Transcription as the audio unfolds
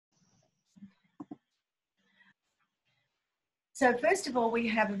So first of all, we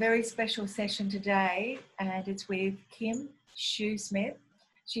have a very special session today, and it's with Kim Shoesmith.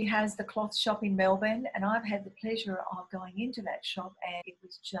 She has the cloth shop in Melbourne, and I've had the pleasure of going into that shop, and it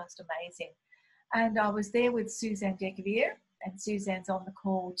was just amazing. And I was there with Suzanne Decavere, and Suzanne's on the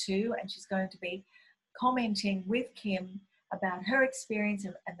call too, and she's going to be commenting with Kim about her experience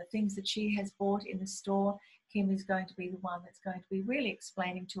and the things that she has bought in the store. Kim is going to be the one that's going to be really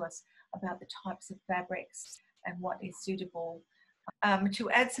explaining to us about the types of fabrics and what is suitable. To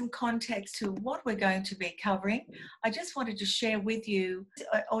add some context to what we're going to be covering, I just wanted to share with you,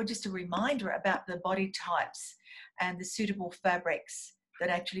 or just a reminder about the body types and the suitable fabrics that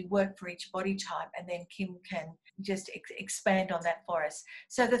actually work for each body type, and then Kim can just expand on that for us.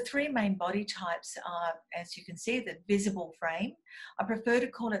 So the three main body types are, as you can see, the visible frame. I prefer to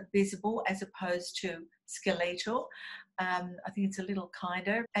call it visible as opposed to skeletal. I think it's a little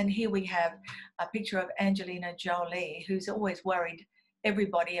kinder. And here we have a picture of Angelina Jolie, who's always worried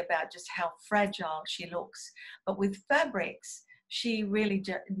everybody about just how fragile she looks. But with fabrics, she really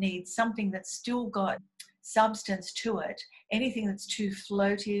needs something that's still got substance to it. Anything that's too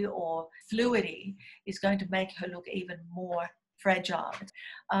floaty or fluidy is going to make her look even more fragile.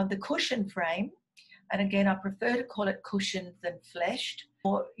 The cushion frame, and again, I prefer to call it cushioned than fleshed.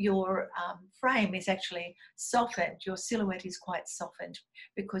 Your frame is actually softened. Your silhouette is quite softened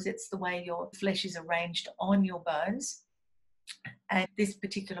because it's the way your flesh is arranged on your bones. And this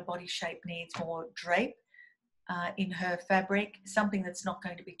particular body shape needs more drape in her fabric, something that's not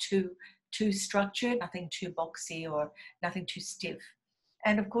going to be too structured, nothing too boxy or nothing too stiff.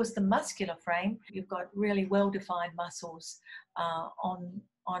 And of course, the muscular frame, you've got really well-defined muscles on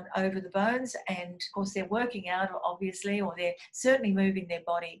over the bones, and of course they're working out, obviously, or they're certainly moving their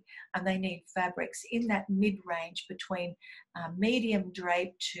body, and they need fabrics in that mid-range between medium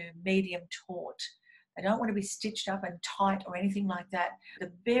drape to medium taut. They don't want to be stitched up and tight or anything like that.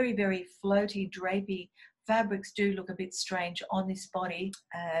 The very, very floaty, drapey fabrics do look a bit strange on this body.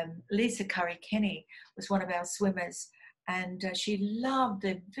 Lisa Curry-Kenny was one of our swimmers, and she loved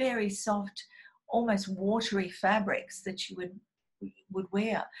the very soft, almost watery fabrics that she would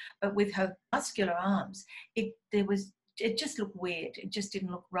wear. But with her muscular arms, it just looked weird. It just didn't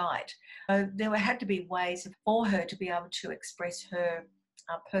look right. So there had to be ways for her to be able to express her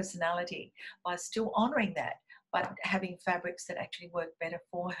personality by still honouring that, but having fabrics that actually work better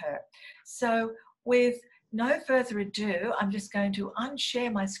for her. So with no further ado, I'm just going to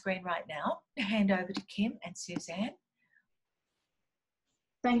unshare my screen right now, hand over to Kim and Suzanne.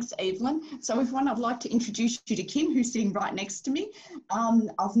 Thanks, Evelyn. So everyone, I'd like to introduce you to Kim, who's sitting right next to me.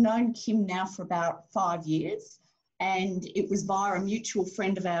 I've known Kim now for about 5 years, and it was via a mutual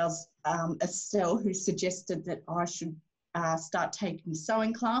friend of ours, Estelle, who suggested that I should start taking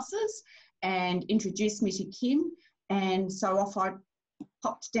sewing classes and introduced me to Kim. And so off I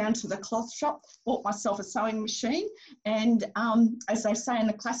popped down to the cloth shop, bought myself a sewing machine, and as they say in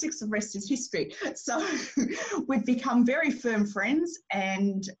the classics, the rest is history. So we've become very firm friends,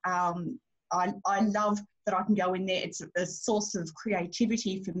 and I love that I can go in there. It's a source of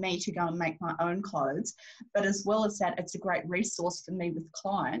creativity for me to go and make my own clothes, but as well as that, it's a great resource for me with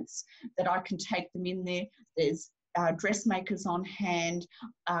clients that I can take them in there. There's dressmakers on hand.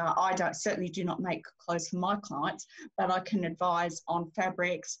 I certainly do not make clothes for my clients, but I can advise on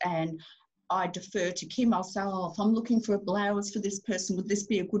fabrics, and I defer to Kim. I'll say, oh, if I'm looking for a blouse for this person, would this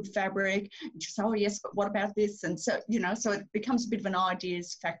be a good fabric? And she'll say, oh yes, but what about this? And so, so it becomes a bit of an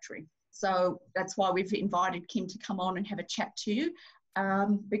ideas factory. So that's why we've invited Kim to come on and have a chat to you,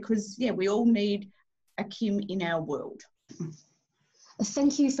 because yeah, we all need a Kim in our world.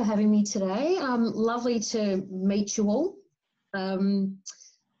 Thank you for having me today. Lovely to meet you all.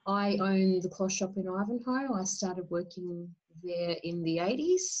 I own the cloth shop in Ivanhoe. I started working there in the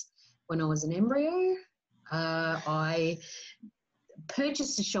 80s when I was an embryo. I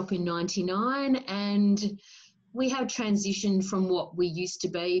purchased the shop in 99, and we have transitioned from what we used to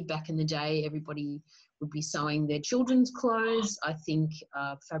be. Back in the day, everybody would be sewing their children's clothes. I think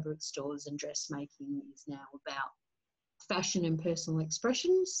fabric stores and dressmaking is now about fashion and personal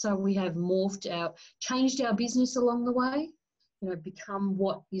expression. So we have changed our business along the way, become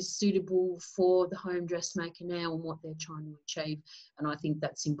what is suitable for the home dressmaker now and what they're trying to achieve. And I think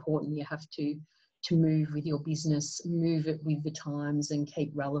that's important. You have to move with your business, move it with the times and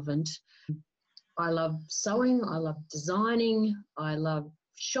keep relevant. I love sewing, I love designing, I love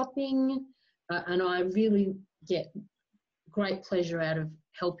shopping, and I really get great pleasure out of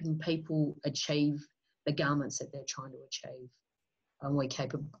helping people achieve the garments that they're trying to achieve. We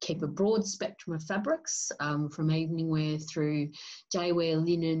keep a broad spectrum of fabrics, from evening wear through day wear,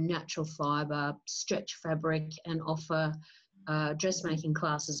 linen, natural fibre, stretch fabric, and offer dressmaking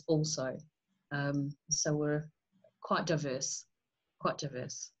classes also. So we're quite diverse, quite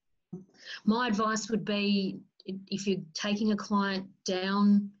diverse. My advice would be, if you're taking a client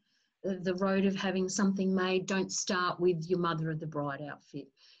down the road of having something made, don't start with your mother of the bride outfit.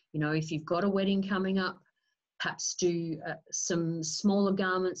 You know, if you've got a wedding coming up, perhaps do some smaller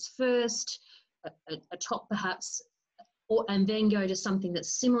garments first, a top perhaps, and then go to something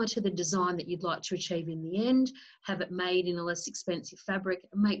that's similar to the design that you'd like to achieve in the end. Have it made in a less expensive fabric,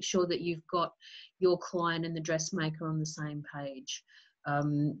 and make sure that you've got your client and the dressmaker on the same page.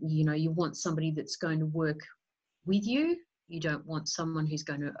 You know, you want somebody that's going to work with you. You don't want someone who's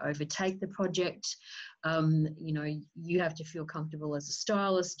going to overtake the project. You know, you have to feel comfortable as a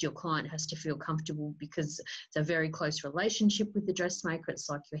stylist. Your client has to feel comfortable, because it's a very close relationship with the dressmaker. It's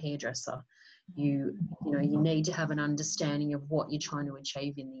like your hairdresser. You know, you need to have an understanding of what you're trying to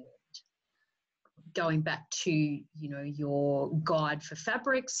achieve in the end. Going back to, you know, your guide for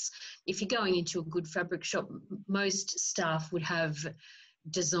fabrics, if you're going into a good fabric shop, most staff would have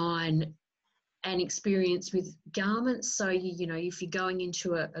design and experience with garments. So, you know, if you're going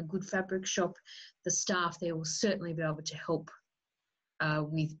into a good fabric shop, the staff there will certainly be able to help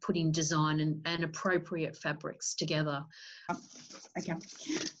with putting design and appropriate fabrics together. Okay.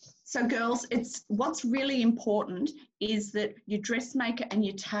 So girls, what's really important is that your dressmaker and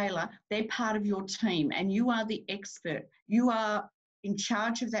your tailor, they're part of your team, and you are the expert. You are in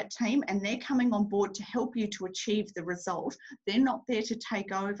charge of that team, and they're coming on board to help you to achieve the result. They're not there to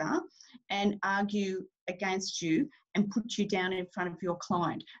take over and argue against you and put you down in front of your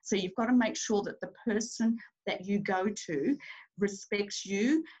client. So you've got to make sure that the person that you go to respects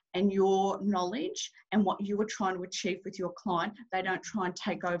you and your knowledge and what you are trying to achieve with your client. They don't try and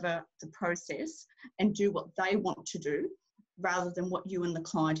take over the process and do what they want to do, rather than what you and the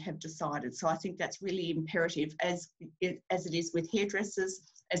client have decided. So I think that's really imperative, as it is with hairdressers.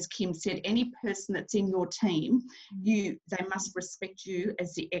 As Kim said, any person that's in your team, they must respect you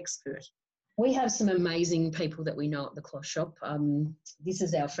as the expert. We have some amazing people that we know at the cloth shop. This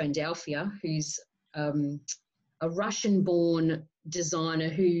is our friend Alfia, who's a Russian-born designer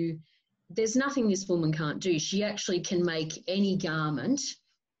who, there's nothing this woman can't do. She actually can make any garment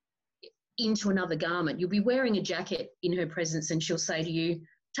into another garment. You'll be wearing a jacket in her presence and she'll say to you,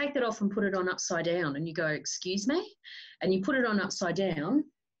 take that off and put it on upside down. And you go, excuse me? And you put it on upside down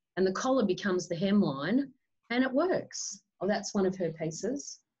and the collar becomes the hemline and it works. Oh, that's one of her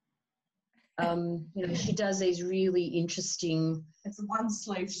pieces. You know, she does these really interesting... It's a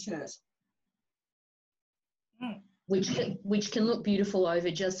one-sleeve shirt. Which can look beautiful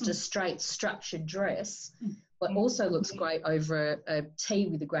over just a straight structured dress, but also looks great over a tee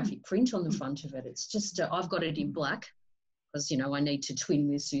with a graphic print on the front of it. It's just, I've got it in black because, you know, I need to twin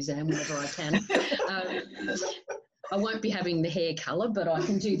with Suzanne whenever I can. I won't be having the hair colour, but I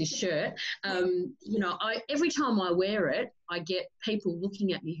can do the shirt. You know, every time I wear it, I get people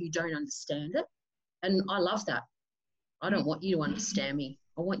looking at me who don't understand it, and I love that. I don't want you to understand me.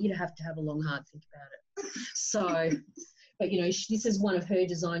 I want you to have a long, hard think about it. So, but, you know, this is one of her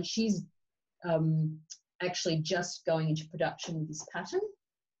designs. She's actually just going into production with this pattern.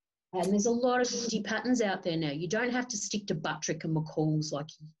 And there's a lot of indie patterns out there now. You don't have to stick to Buttrick and McCall's like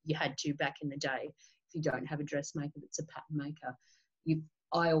you had to back in the day if you don't have a dressmaker that's a pattern maker.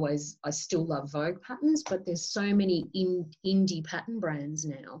 I still love Vogue patterns, but there's so many indie pattern brands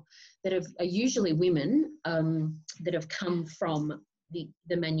now that are usually women that have come from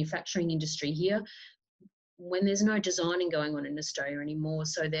the manufacturing industry here, when there's no designing going on in Australia anymore,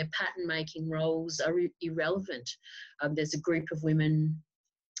 so their pattern making roles are irrelevant. There's a group of women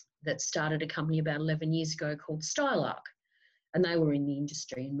that started a company about 11 years ago called Stylark, and they were in the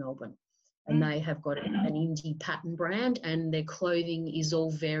industry in Melbourne, and they have got an indie pattern brand, and their clothing is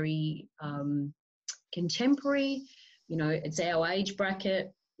all very contemporary. You know, it's our age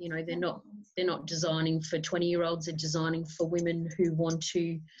bracket. You know, they're not designing for 20-year-olds. They're designing for women who want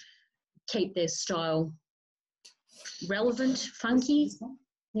to keep their style relevant, funky.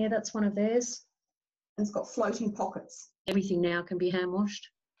 Yeah, that's one of theirs. And it's got floating pockets. Everything now can be hand washed.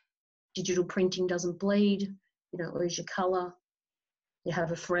 Digital printing doesn't bleed. You don't lose your colour. You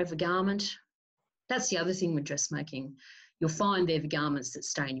have a forever garment. That's the other thing with dressmaking. You'll find they're the garments that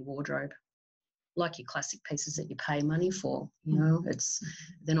stay in your wardrobe, like your classic pieces that you pay money for. You know,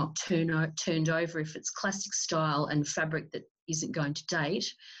 they're not turned over. If it's classic style and fabric that isn't going to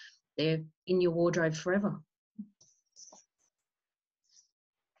date, they're in your wardrobe forever.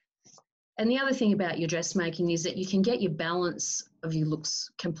 And the other thing about your dressmaking is that you can get your balance of your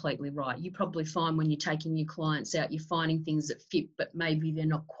looks completely right. You probably find when you're taking your clients out, you're finding things that fit, but maybe they're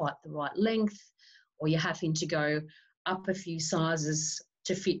not quite the right length, or you're having to go up a few sizes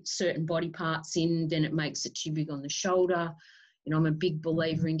to fit certain body parts in, then it makes it too big on the shoulder. You know, I'm a big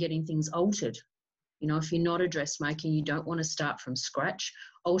believer in getting things altered. You know, if you're not a dressmaker, you don't want to start from scratch.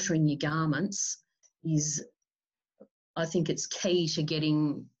 Altering your garments is, I think it's key to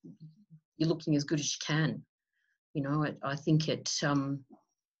getting you looking as good as you can. You know, I think it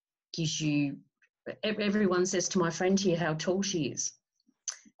gives you, everyone says to my friend here how tall she is.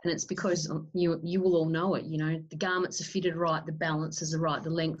 And it's because you will all know it, you know, the garments are fitted right, the balances are right, the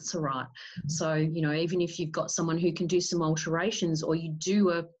lengths are right. So, you know, even if you've got someone who can do some alterations, or you do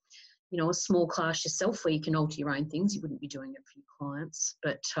a small class yourself where you can alter your own things, you wouldn't be doing it for your clients,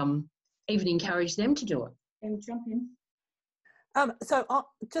 but even encourage them to do it. And jump in. So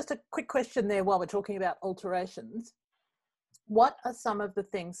just a quick question there while we're talking about alterations. What are some of the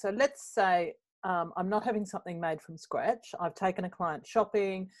things, so let's say I'm not having something made from scratch. I've taken a client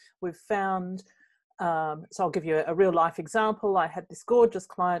shopping. We've found, so I'll give you a real life example. I had this gorgeous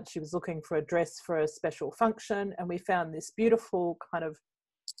client. She was looking for a dress for a special function, and we found this beautiful kind of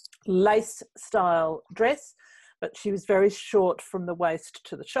lace style dress, but she was very short from the waist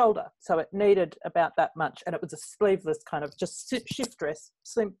to the shoulder. So it needed about that much, and it was a sleeveless kind of just shift dress,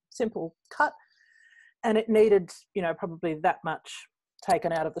 simple cut. And it needed, you know, probably that much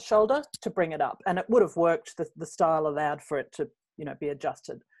taken out of the shoulder to bring it up, and it would have worked. The style allowed for it to, you know, be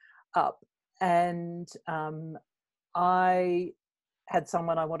adjusted up. And I had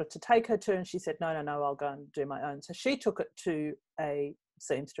someone I wanted to take her to, and she said, no, I'll go and do my own. So she took it to a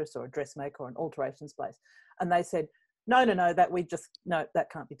seamstress or a dressmaker or an alterations place, and they said, no, that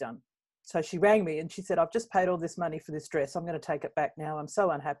can't be done. So she rang me and she said, I've just paid all this money for this dress. I'm going to take it back now. I'm so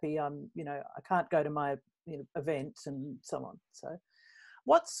unhappy. I can't go to my event and so on. So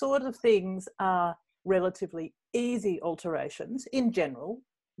what sort of things are relatively easy alterations in general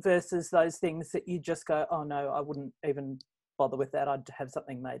versus those things that you just go, oh no, I wouldn't even bother with that. I'd have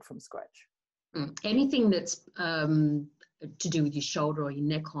something made from scratch. Anything that's to do with your shoulder or your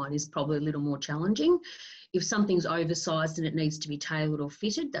neckline is probably a little more challenging. If something's oversized and it needs to be tailored or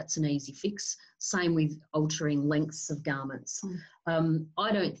fitted, that's an easy fix. Same with altering lengths of garments.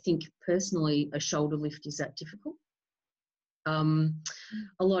 I don't think personally a shoulder lift is that difficult.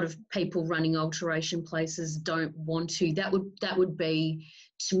 A lot of people running alteration places don't want to. That would be,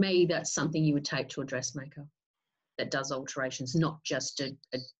 to me, that's something you would take to a dressmaker that does alterations, not just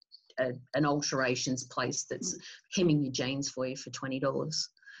an alterations place that's hemming your jeans for you for $20.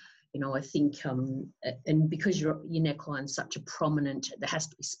 You know, I think, and because your neckline's such a prominent, it has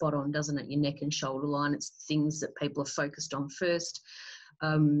to be spot on, doesn't it? Your neck and shoulder line, it's things that people are focused on first.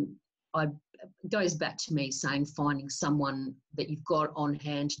 It goes back to me saying finding someone that you've got on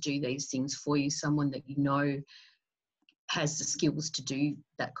hand to do these things for you, someone that you know has the skills to do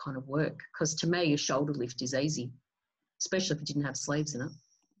that kind of work. Because to me, a shoulder lift is easy, especially if it didn't have sleeves in it.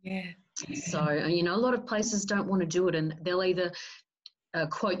 Yeah. So, you know, a lot of places don't want to do it, and they'll either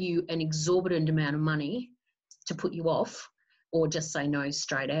quote you an exorbitant amount of money to put you off, or just say no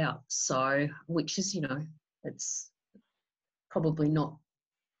straight out. So, which is, you know, it's probably not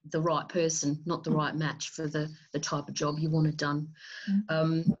the right person, not the right match for the type of job you want it done.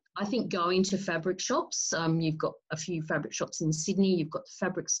 I think going to fabric shops, you've got a few fabric shops in Sydney, you've got the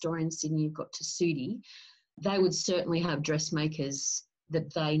Fabric Store in Sydney, you've got Tessuti. They would certainly have dressmakers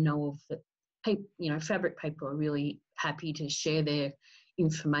that they know of, that people, you know, fabric people are really happy to share their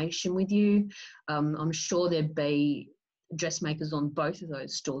information with you. I'm sure there'd be dressmakers on both of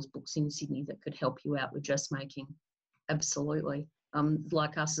those stores' books in Sydney that could help you out with dressmaking. Absolutely.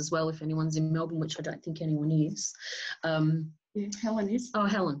 Like us as well, if anyone's in Melbourne, which I don't think anyone is. Yeah, Helen is. Oh,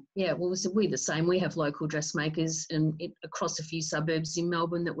 Helen. Yeah, well, we're the same. We have local dressmakers across a few suburbs in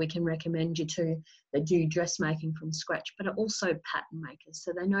Melbourne that we can recommend you to that do dressmaking from scratch, but are also pattern makers.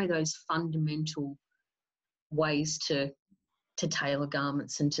 So they know those fundamental ways to tailor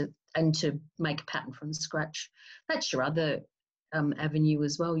garments and to make a pattern from scratch. That's your other avenue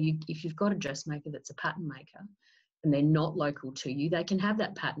as well. If you've got a dressmaker that's a pattern maker and they're not local to you, they can have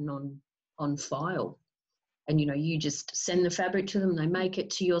that pattern on file. And, you know, you just send the fabric to them, they make it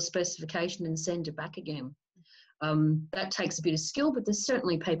to your specification and send it back again. That takes a bit of skill, but there's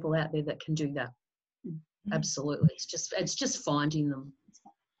certainly people out there that can do that. Absolutely. It's just finding them.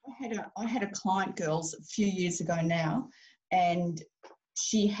 I had a client, girls, a few years ago now, and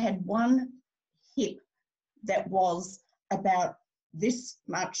she had one hip that was about this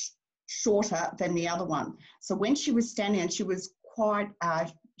much shorter than the other one. So when she was standing, and she was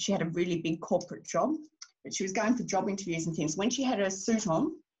she had a really big corporate job, but she was going for job interviews and things. When she had her suit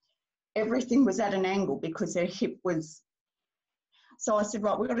on, everything was at an angle because her hip was. So I said,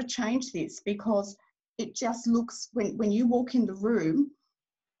 right, we've got to change this, because it just looks, when you walk in the room,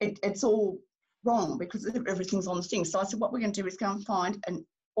 it's all wrong because everything's on the thing. So I said, what we're going to do is go and find an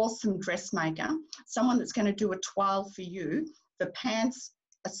awesome dressmaker, someone that's going to do a toile for you, the pants,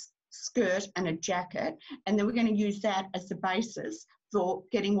 a skirt and a jacket, and then we're going to use that as the basis for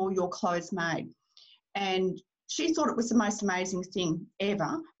getting all your clothes made. And she thought it was the most amazing thing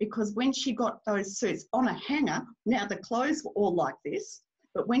ever, because when she got those suits on a hanger, now the clothes were all like this,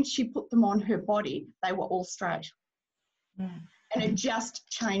 but when she put them on her body, they were all straight. And it just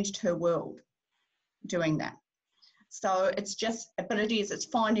changed her world doing that. So it's just, but it's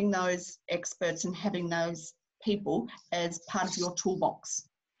finding those experts and having those people as part of your toolbox.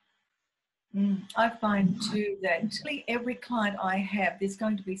 I find too that every client I have, there's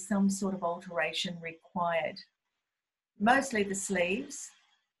going to be some sort of alteration required. Mostly the sleeves,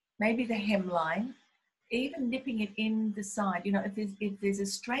 maybe the hemline, even nipping it in the side. You know, if there's a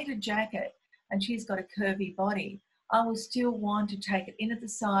straighter jacket and she's got a curvy body, I will still want to take it in at the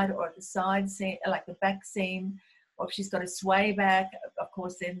side or at the side seam, like the back seam, or if she's got a sway back, of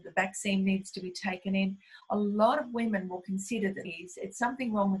course, then the back seam needs to be taken in. A lot of women will consider that it's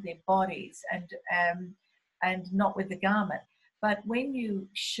something wrong with their bodies and not with the garment. But when you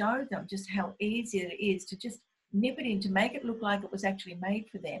show them just how easy it is to just nip it in to make it look like it was actually made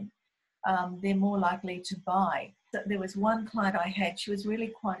for them, they're more likely to buy. So there was one client I had, she was really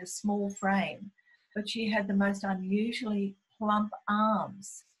quite a small frame, but she had the most unusually plump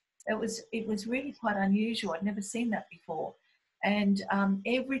arms. It was really quite unusual. I'd never seen that before. And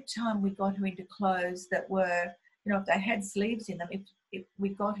every time we got her into clothes that were, you know, if they had sleeves in them, if we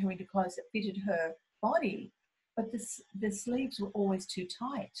got her into clothes that fitted her body, but the sleeves were always too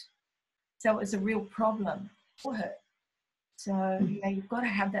tight. So it was a real problem for her. So, you know, you've got to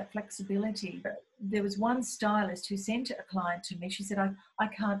have that flexibility. But there was one stylist who sent a client to me. She said, I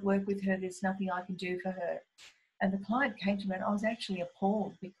can't work with her. There's nothing I can do for her. And the client came to me and I was actually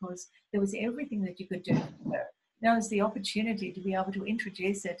appalled because there was everything that you could do for her. Now was the opportunity to be able to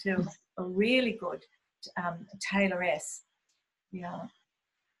introduce her to a really good tailoress. Yeah.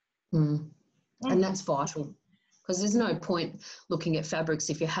 And that's vital, because there's no point looking at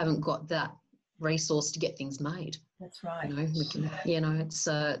fabrics if you haven't got that resource to get things made. That's right. You know, we can, you know, it's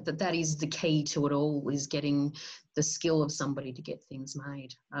that is the key to it all, is getting the skill of somebody to get things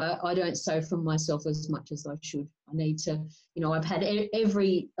made. I don't sew for myself as much as I should. I need to, you know, I've had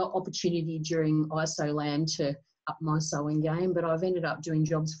every opportunity during ISO land to up my sewing game, but I've ended up doing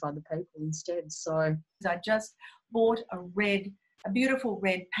jobs for other people instead. So I just bought a beautiful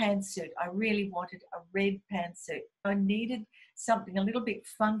red pantsuit. I really wanted a red pantsuit. I needed something a little bit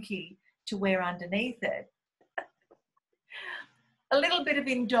funky to wear underneath it. A little bit of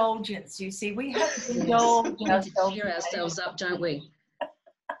indulgence, you see. We have to indulge ourselves. Cheer ourselves up, don't we?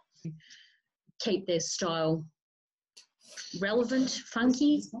 Keep their style relevant,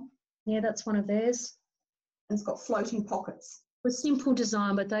 funky. Yeah, that's one of theirs. And it's got floating pockets. With simple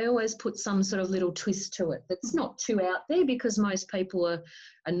design, but they always put some sort of little twist to it that's not too out there, because most people are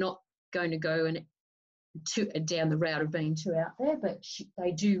not going to go down the route of being too out there, but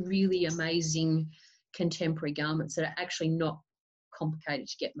they do really amazing contemporary garments that are actually not complicated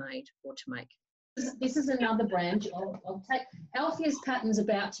to get made or to make. This is another brand. I'll take Althea's pattern's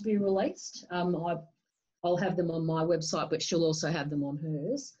about to be released. I'll have them on my website, but she'll also have them on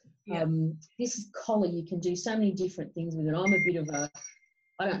hers. Yeah. This is collar. You can do so many different things with it. I'm a bit of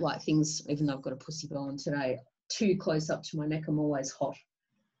I don't like things, even though I've got a pussy bow on today, too close up to my neck. I'm always hot.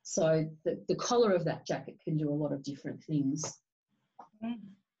 So the collar of that jacket can do a lot of different things.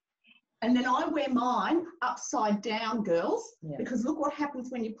 And then I wear mine upside down, girls, because look what happens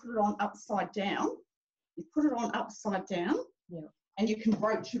when you put it on upside down. You put it on upside down, and you can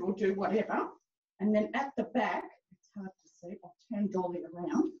brooch it or do whatever. And then at the back, it's hard to see, I'll turn Dolly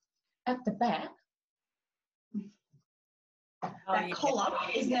around. At the back, that collar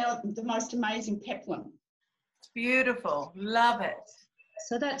is now the most amazing peplum. It's beautiful. Love it.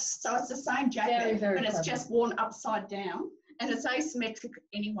 So it's the same jacket, very but it's clever. just worn upside down, and it's asymmetric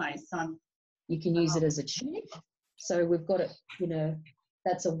anyway. So you can use it as a tunic. So we've got it, you know,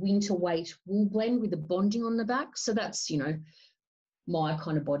 that's a winter weight wool blend with the bonding on the back. So that's, you know, my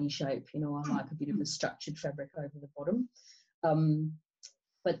kind of body shape. You know, I like a bit of a structured fabric over the bottom.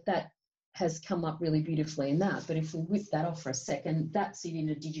 But that has come up really beautifully in that. But if we whip that off for a second, that's it in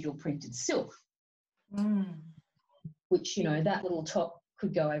a digital printed silk, which, you know, that little top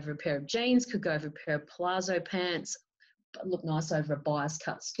could go over a pair of jeans, could go over a pair of palazzo pants, but look nice over a bias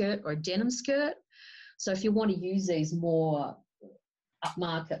cut skirt or a denim skirt. So if you want to use these more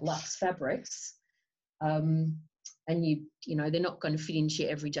upmarket luxe fabrics, and and you know, they're not going to fit into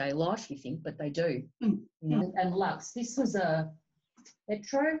your everyday life, you think, but they do. You know? And luxe. This was a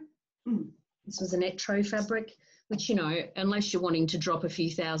etro. This was an etro fabric, which, you know, unless you're wanting to drop a few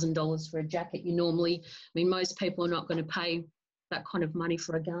 $1,000s for a jacket, you normally, I mean, most people are not going to pay that kind of money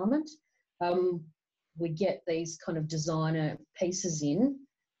for a garment. We get these kind of designer pieces in,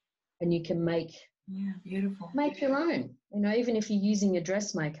 and you can make your own. You know, even if you're using a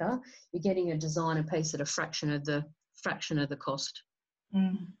dressmaker, you're getting a designer piece at a fraction of the cost.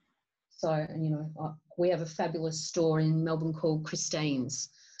 So, and you know, we have a fabulous store in Melbourne called Christine's.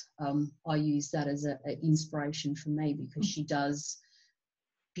 I use that as an inspiration for me, because she does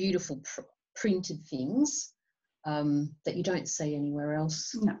beautiful printed things that you don't see anywhere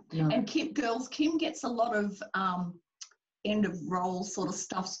else. No. And Kim gets a lot of end of roll sort of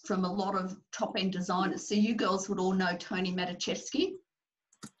stuff from a lot of top end designers. So you girls would all know Tony Matichevsky.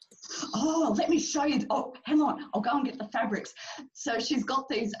 Oh, let me show you. Oh, hang on. I'll go and get the fabrics. So she's got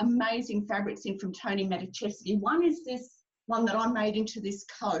these amazing fabrics in from Tony Matichevsky. One is this one that I made into this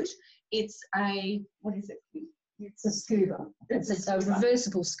coat. It's a, what is it? It's a scuba. It's a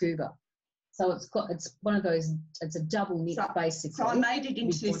reversible scuba. So it's one of those, it's a double knit basically. So I made it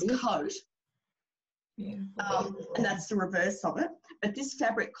into this coat. And that's the reverse of it. But this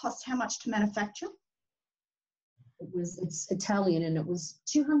fabric cost how much to manufacture? It's Italian, and it was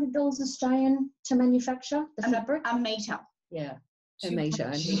 $200 Australian to manufacture the fabric. A metre. Yeah, a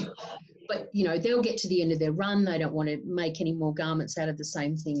metre. But, you know, they'll get to the end of their run. They don't want to make any more garments out of the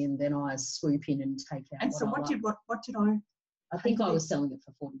same thing, and then I swoop in and take out. And so what did I? I think I was selling it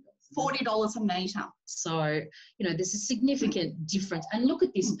for $40. $40 a metre. So, you know, there's a significant difference. And look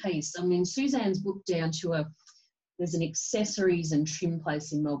at this piece. I mean, Suzanne's booked down to there's an accessories and trim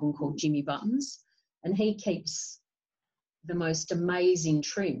place in Melbourne called Jimmy Buttons, and he keeps the most amazing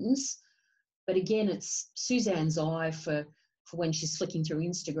trims. But again, it's Suzanne's eye for when she's flicking through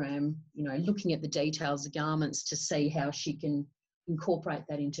Instagram, you know, looking at the details of garments to see how she can incorporate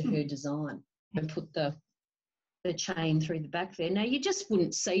that into her design and put the chain through the back there. Now, you just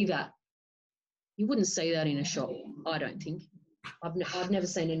wouldn't see that. You wouldn't see that in a shop, I don't think. I've never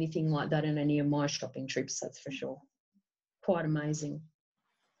seen anything like that in any of my shopping trips, that's for sure. Quite amazing.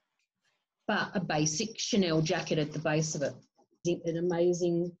 But a basic Chanel jacket at the base of it. An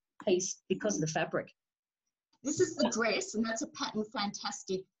amazing piece because of the fabric. This is the dress, and that's a pattern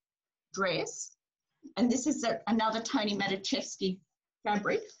fantastic dress. And this is another Tony Matichevsky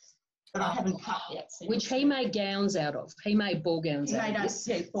fabric that I haven't cut yet. Which he made gowns out of. He made ball gowns out of this.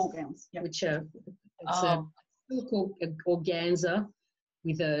 Yeah, ball gowns. Yep. Which it's a organza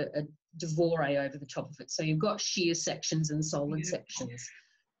with a devore over the top of it. So you've got sheer sections and solid sections.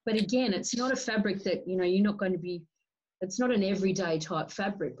 But again, it's not a fabric that, you know, you're not going to be, it's not an everyday type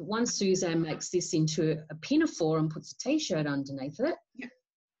fabric. But once Suzanne makes this into a pinafore and puts a T-shirt underneath it,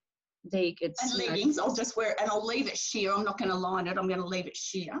 and leggings, I'll just wear it, and I'll leave it sheer. I'm not going to line it. I'm going to leave it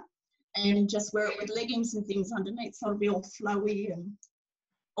sheer and just wear it with leggings and things underneath, so it'll be all flowy and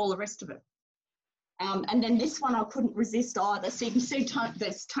all the rest of it. And then this one I couldn't resist either. So you can see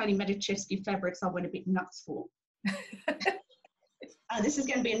there's Tony Matichevsky fabrics I went a bit nuts for. This is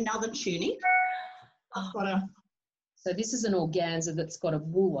going to be another tunic. So this is an organza that's got a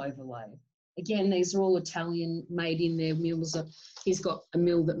wool overlay. Again, these are all Italian, made in their mills. He's got a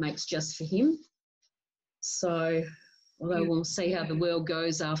mill that makes just for him. So, although we'll see how the world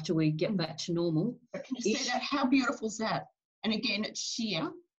goes after we get back to normal. But can you see that? How beautiful is that? And again, it's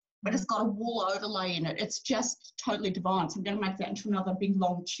sheer, but it's got a wool overlay in it. It's just totally divine. So I'm going to make that into another big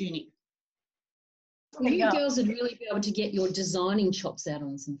long tunic. Well, you girls would really be able to get your designing chops out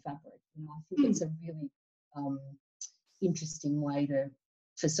on some fabric. You know, I think it's a really interesting way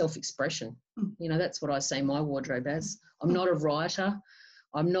for self-expression. You know, that's what I see my wardrobe as. I'm not a writer.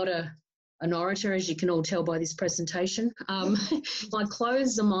 I'm not an orator, as you can all tell by this presentation. My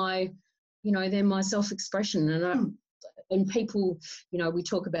clothes are they're my self-expression. And people, you know, we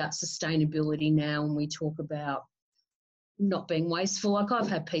talk about sustainability now, and we talk about not being wasteful. Like, I've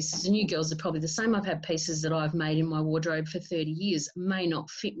had pieces, and you girls are probably the same. I've had pieces that I've made in my wardrobe for 30 years, may not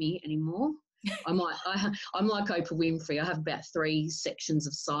fit me anymore. I'm like Oprah Winfrey. I have about 3 sections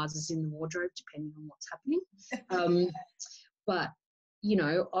of sizes in the wardrobe, depending on what's happening. But, you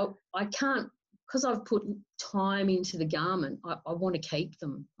know, I can't, because I've put time into the garment, I want to keep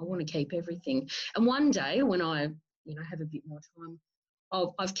them. I want to keep everything. And one day when I, you know, have a bit more time,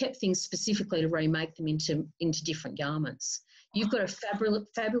 I've kept things specifically to remake them into different garments. You've got a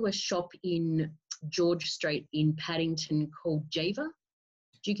fabulous shop in George Street in Paddington called Jiva.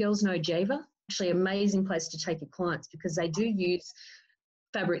 Do you girls know Jiva? Actually, amazing place to take your clients, because they do use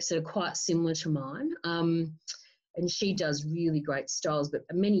fabrics that are quite similar to mine. and she does really great styles. But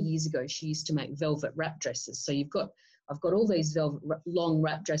many years ago, she used to make velvet wrap dresses. So I've got all these velvet long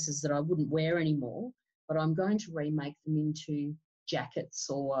wrap dresses that I wouldn't wear anymore, but I'm going to remake them into jackets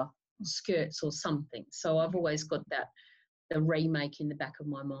or skirts or something. So I've always got the remake in the back of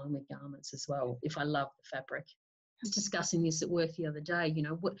my mind with garments as well, if I love the fabric. I was discussing this at work the other day, you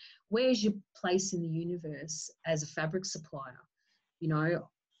know, where's your place in the universe as a fabric supplier? You know,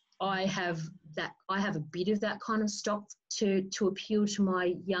 I have a bit of that kind of stock to appeal to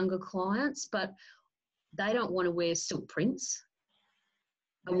my younger clients, but they don't want to wear silk prints,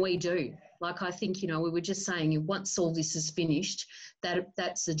 and we do. Like, I think, you know, we were just saying, once all this is finished,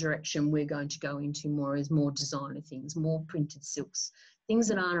 that's the direction we're going to go into more, is more designer things, more printed silks, things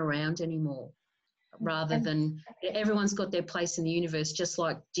that aren't around anymore, rather than everyone's got their place in the universe, just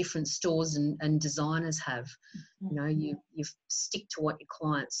like different stores and designers have. You know, you stick to what your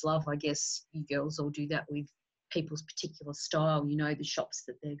clients love. I guess you girls all do that with people's particular style, you know, the shops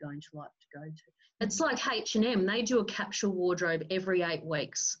that they're going to like to go to. It's like H&M. They do a capsule wardrobe every 8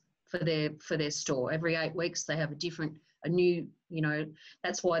 weeks for their store. Every 8 weeks they have a new, you know,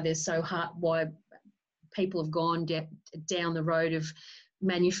 that's why they're so hard, why people have gone down the road of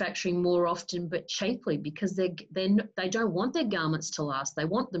manufacturing more often but cheaply, because they don't want their garments to last. They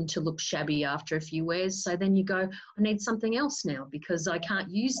want them to look shabby after a few wears. So then you go, I need something else now because I can't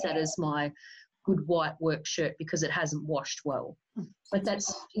use that as my good white work shirt because it hasn't washed well. But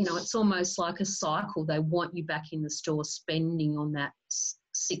that's, you know, it's almost like a cycle. They want you back in the store spending on that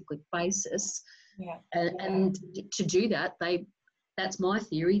cyclic basis. Yeah. And to do that, that's my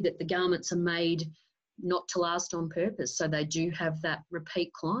theory, that the garments are made not to last on purpose. So they do have that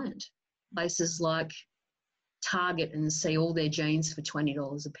repeat client. Places like Target and see all their jeans for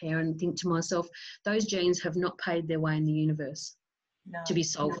 $20 a pair and think to myself, those jeans have not paid their way in the universe to be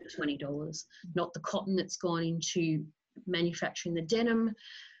sold for $20. Not the cotton that's gone into manufacturing the denim,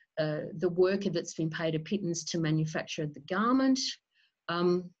 the worker that's been paid a pittance to manufacture the garment.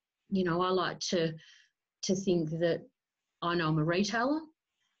 You know, I like to think that I know I'm a retailer.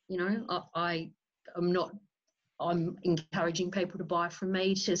 You know, I'm encouraging people to buy from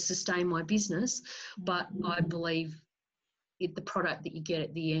me to sustain my business, but I believe the product that you get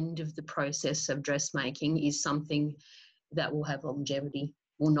at the end of the process of dressmaking is something that will have longevity,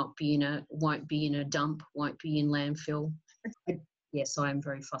 won't be in a dump, won't be in landfill. Yes, I am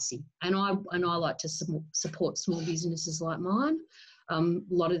very fussy, and I like to support small businesses like mine. A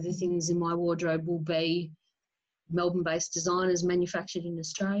lot of the things in my wardrobe will be Melbourne-based designers manufactured in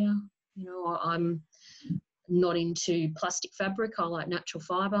Australia. You know, I'm not into plastic fabric. I like natural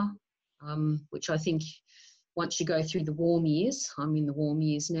fibre, which I think once you go through the warm years, I'm in the warm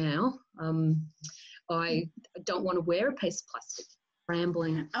years now, I don't want to wear a piece of plastic.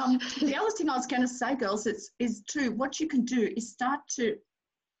 Rambling. The other thing I was going to say, girls, is too, what you can do is start to,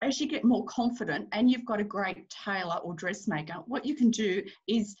 as you get more confident and you've got a great tailor or dressmaker, what you can do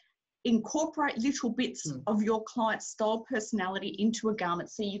is incorporate little bits of your client's style personality into a garment.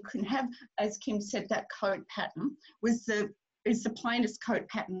 So you can have, as Kim said, that coat pattern is the plainest coat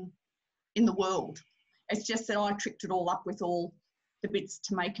pattern in the world. It's just that I tricked it all up with all the bits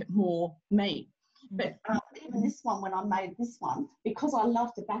to make it more me. But even this one, when I made this one, because I love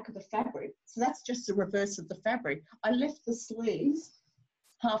the back of the fabric, so that's just the reverse of the fabric, I left the sleeves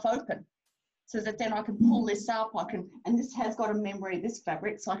half open so that then I can pull this up, and this has got a memory of this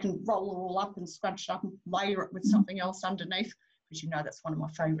fabric, so I can roll it all up and scrunch it up and layer it with something else underneath, because you know that's one of my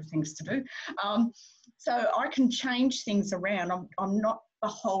favourite things to do. So I can change things around. I'm not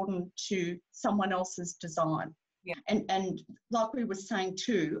beholden to someone else's design. Yeah. And like we were saying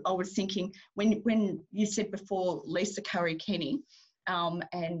too, I was thinking when you said before Lisa Curry-Kenny,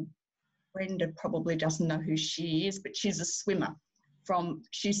 and Brenda probably doesn't know who she is, but she's a swimmer.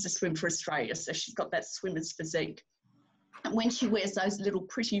 She used to swim for Australia, so she's got that swimmer's physique. And when she wears those little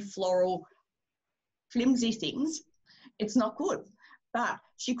pretty floral flimsy things, it's not good. But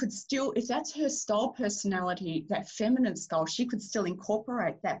she could still, if that's her style personality, that feminine style, she could still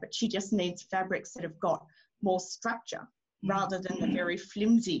incorporate that, but she just needs fabrics that have got more structure rather than the very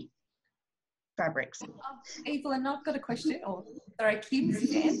flimsy fabrics. Evelyn, I've got a question. Kim's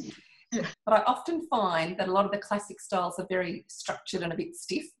again. Yeah. But I often find that a lot of the classic styles are very structured and a bit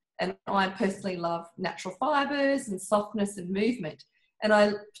stiff. And I personally love natural fibres and softness and movement. And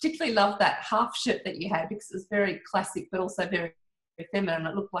I particularly love that half shirt that you had because it was very classic, but also very feminine.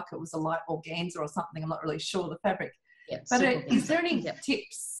 It looked like it was a light organza or something. I'm not really sure the fabric. Yeah, but is there any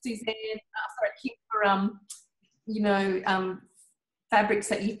tips, Suzanne, Kim, for fabrics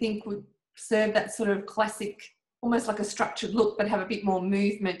that you think would serve that sort of classic, almost like a structured look, but have a bit more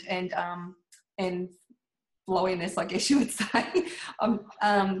movement and flowiness, I guess you would say.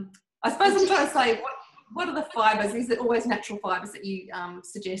 I suppose I'm trying to say, what are the fibres? Is it always natural fibres that you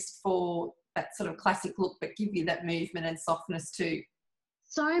suggest for that sort of classic look, but give you that movement and softness too?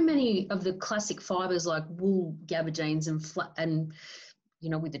 So many of the classic fibres like wool, gabardines and you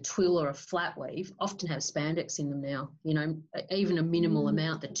know, with a twill or a flat weave, often have spandex in them now. You know, even a minimal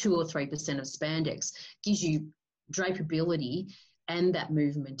amount, the 2 or 3% of spandex gives you drapeability and that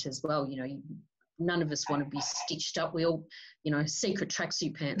movement as well. You know, none of us want to be stitched up. We all, you know, secret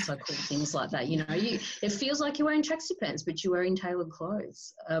tracksuit pants, I call things like that. You know, it feels like you're wearing tracksuit pants, but you're wearing tailored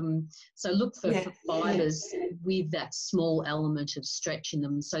clothes. So look for fibres with that small element of stretch in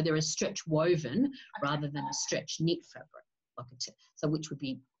them. So they're a stretch woven rather than a stretch knit fabric, like so which would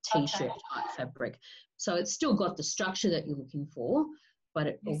be t-shirt type fabric. So it's still got the structure that you're looking for, but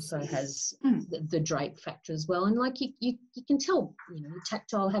it also has the drape factor as well. And like you can tell, you know,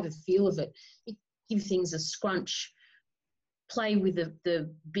 tactile, have a feel of it. You give things a scrunch, play with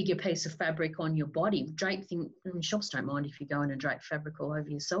the bigger piece of fabric on your body. Drape thing, I mean, shops don't mind if you go in and drape fabric all over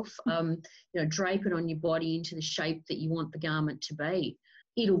yourself. You know, drape it on your body into the shape that you want the garment to be.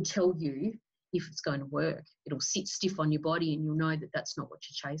 It'll tell you if it's going to work. It'll sit stiff on your body and you'll know that that's not what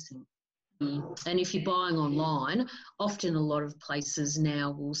you're chasing. And if you're buying online, often a lot of places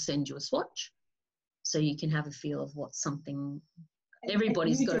now will send you a swatch, so you can have a feel of what something.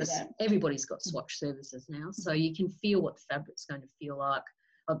 Everybody's got swatch services now, so you can feel what the fabric's going to feel like,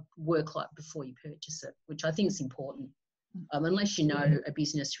 work like before you purchase it, which I think is important. Unless you know a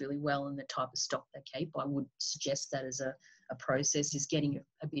business really well and the type of stock they keep, I would suggest that as a process is getting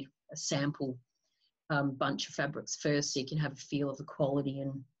a sample bunch of fabrics first, so you can have a feel of the quality.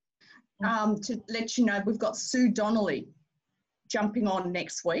 And to let you know, we've got Sue Donnelly jumping on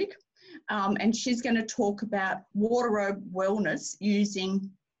next week, and she's going to talk about wardrobe wellness using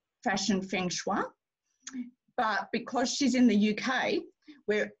fashion feng shui. But because she's in the UK,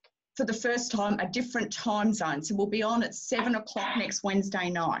 we're, for the first time, a different time zone. So we'll be on at 7 o'clock next Wednesday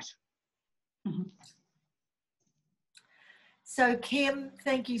night. So Kim,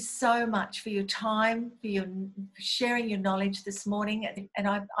 thank you so much for your time, for sharing your knowledge this morning. And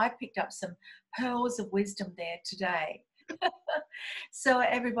I picked up some pearls of wisdom there today. So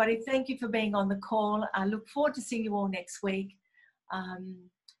everybody, thank you for being on the call. I look forward to seeing you all next week, and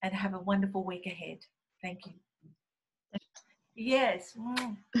have a wonderful week ahead. Thank you. Yes.